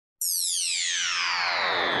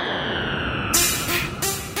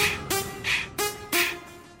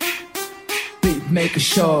make a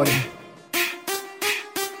shorty.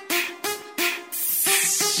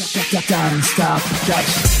 Don't stop,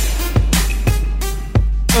 touch.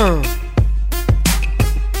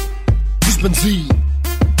 مش بنزين.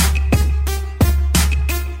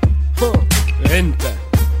 انت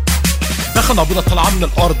دخل بيضة طالعة من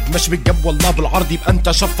الارض ماشي بالجب والله بالعرض، يبقى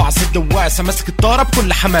انت شفع سد وواسع ماسك الطاره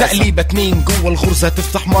بكل حماسه. تقليبه اتنين جوه الغرزه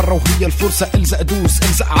تفتح مره وهي الفرصه، الزق دوس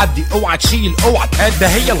الزق عدي اوعى تشيل اوعى تهد، ده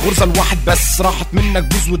هي الغرزه الواحد بس راحت منك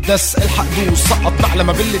بوز والدس، الحق دوس سقط نقله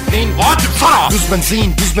ما بين الاتنين عدي بسرعه. دوس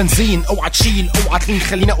بنزين دوس بنزين اوعى تشيل اوعى تلين،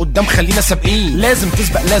 خلينا قدام خلينا سابقين، لازم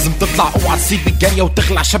تسبق لازم تطلع اوعى تسيب الجاريه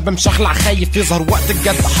وتخلع، شاب مشخلع خايف يظهر وقت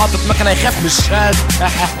الجد حاطط مكنه يخاف مش شاد.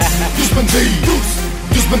 دوس بنزين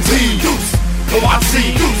دوس بنزين اوعى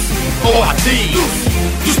تسيب اوعى تسيب،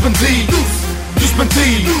 دوس بنزين دوس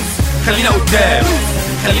بنزين خلينا قدام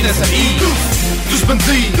خلينا سابقين، دوس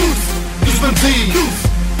بنزين دوس بنزين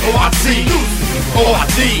اوعى تسيب اوعى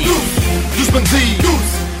تسيب، دوس بنزين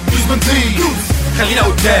دوس بنزين خلينا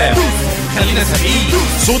قدام خلينا سابقين.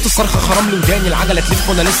 صوت الصرخه خرم لي وداني، العجله تلف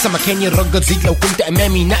وانا لسه مكاني، الرجه تزيد لو كنت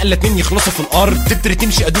امامي، نقله اتنين يخلصوا في الارض، تبتدي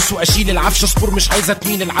تمشي ادوس واشيل، العفشه صبور مش عايزه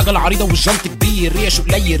تميل، العجله عريضه والجنط كبير، ريشه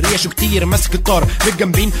قليل ريشه كتير، ماسك الطار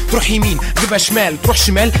بالجنبين تروح يمين اجيبها شمال تروح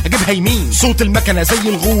شمال اجيبها يمين، صوت المكنه زي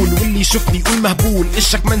الغول واللي يشوفني يقول مهبول،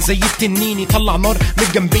 الشكمان زي التنين يطلع نار من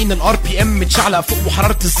الجنبين، الار بي ام متشعلق فوق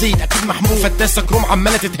وحراره الزيت اكيد محمول، فتاسه كروم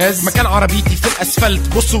عماله تتهز، مكان عربيتي في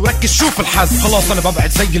الاسفلت بص وركز شوف الحز، خلاص انا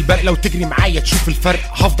ببعد زي البرق لو تجري معايا تشوف الفرق،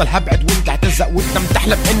 هفضل هبعد وانت هتزق وانت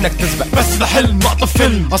متحلم انك تسبق، بس ده حلم لقطه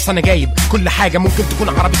فيلم، اصل انا جايب كل حاجه ممكن تكون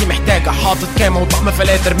عربيتي محتاجه، حاطط كامه وطقم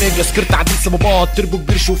فلاتر ميجا سكير تعديل صبابات تربو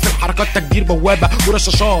كبير، شوف الحركات تكبير بوابه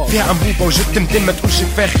ورشاشات فيها انبوبه وجت 200 ما تقولش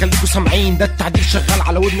فاخ، خليكوا سامعين ده التعديل شغال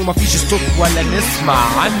على ودنه مفيش صوت ولا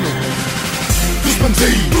نسمع عنه. دوس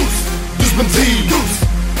بنزين دوس بنزين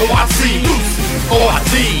اوعى تسيب اوعى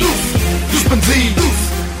تسيب، دوس بنزين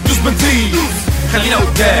دوس بنزين خلينا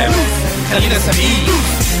قدام خلينا سابقين،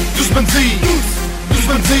 دوس بنزين دوس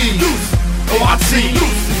بنزين اوعى تسيب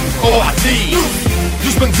اوعى تسيب،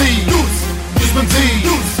 دوس بنزين دوس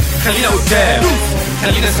بنزين خلينا قدام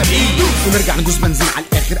خلينا سابقين، ونرجع ندوس بنزين على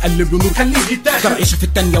الاخر قلب له نور خليه يتاخر، عيشه في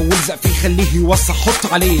التانيه والزق فيه خليه يوسع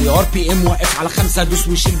حط عليه، ار بي ام واقف على 5 دوس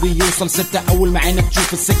ويشيل بيوصل 6، اول ما عينك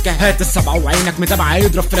تشوف السكه هات ال7 وعينك متابعه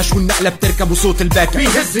يضرب فلاش والنقله بتركب وصوت الباكه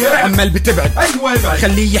بيهز يرعب عمال بتبعد ايوه ابعد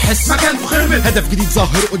خليه يحس مكانه خربت، هدف جديد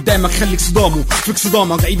ظاهر قدامك خليك صدامه فيك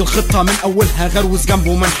صدامك، عيد الخطه من اولها غروز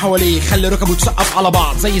جنبه ومن حواليه، خلي ركبه تسقف على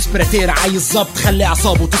بعض زي سبراتير عايز ظبط، خلي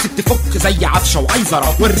اعصابه تسيب تفك زي عفشه وعايز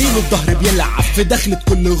رعب، وريله الظهر بيلعب في دخلة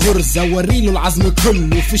كل غرزة، وريله العزم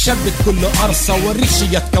كله في شبة كل قرصة، وريه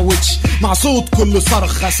شيات كاوتش مع صوت كل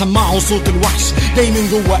صرخة، سمعه صوت الوحش جاي من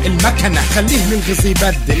جوه المكنة، خليه للغز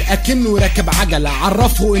يبدل اكنه راكب عجلة،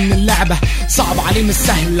 عرفه ان اللعبة صعب عليه مش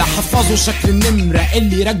سهلة، حفظه شكل النمرة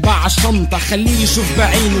اللي راكبة على الشنطة، خليه يشوف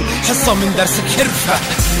بعينه حصة من درس الحرفة.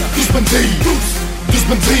 دوس بنزين دوس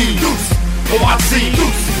بنزين اوعى تسيب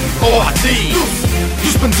اوعى تسيب،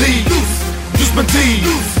 دوس بنزين دوس بنزين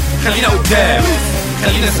خلينا قدام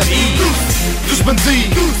خلينا سابقين، دوس بنزين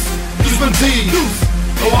دوس بنزين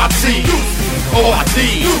اوعى تسيب اوعى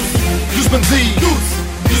تسيب، دوس بنزين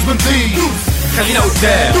دوس بنزين خلينا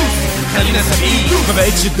قدام خلينا سابقين، ما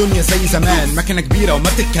بقتش الدنيا زي زمان، مكنه كبيره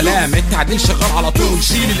ومات الكلام، التعديل شغال على طول،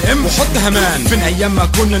 شيل الام وحط همان، فين ايام ما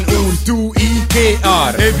كنا نقول 2 اي كي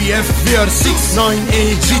ار اي بي اف في ار 6 9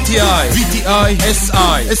 اي جي تي اي في تي اي اس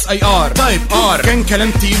اي اس اي ار تايب ار، كان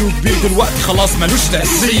كلام تقيل وكبير دلوقتي خلاص ملوش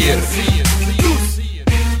تأثير.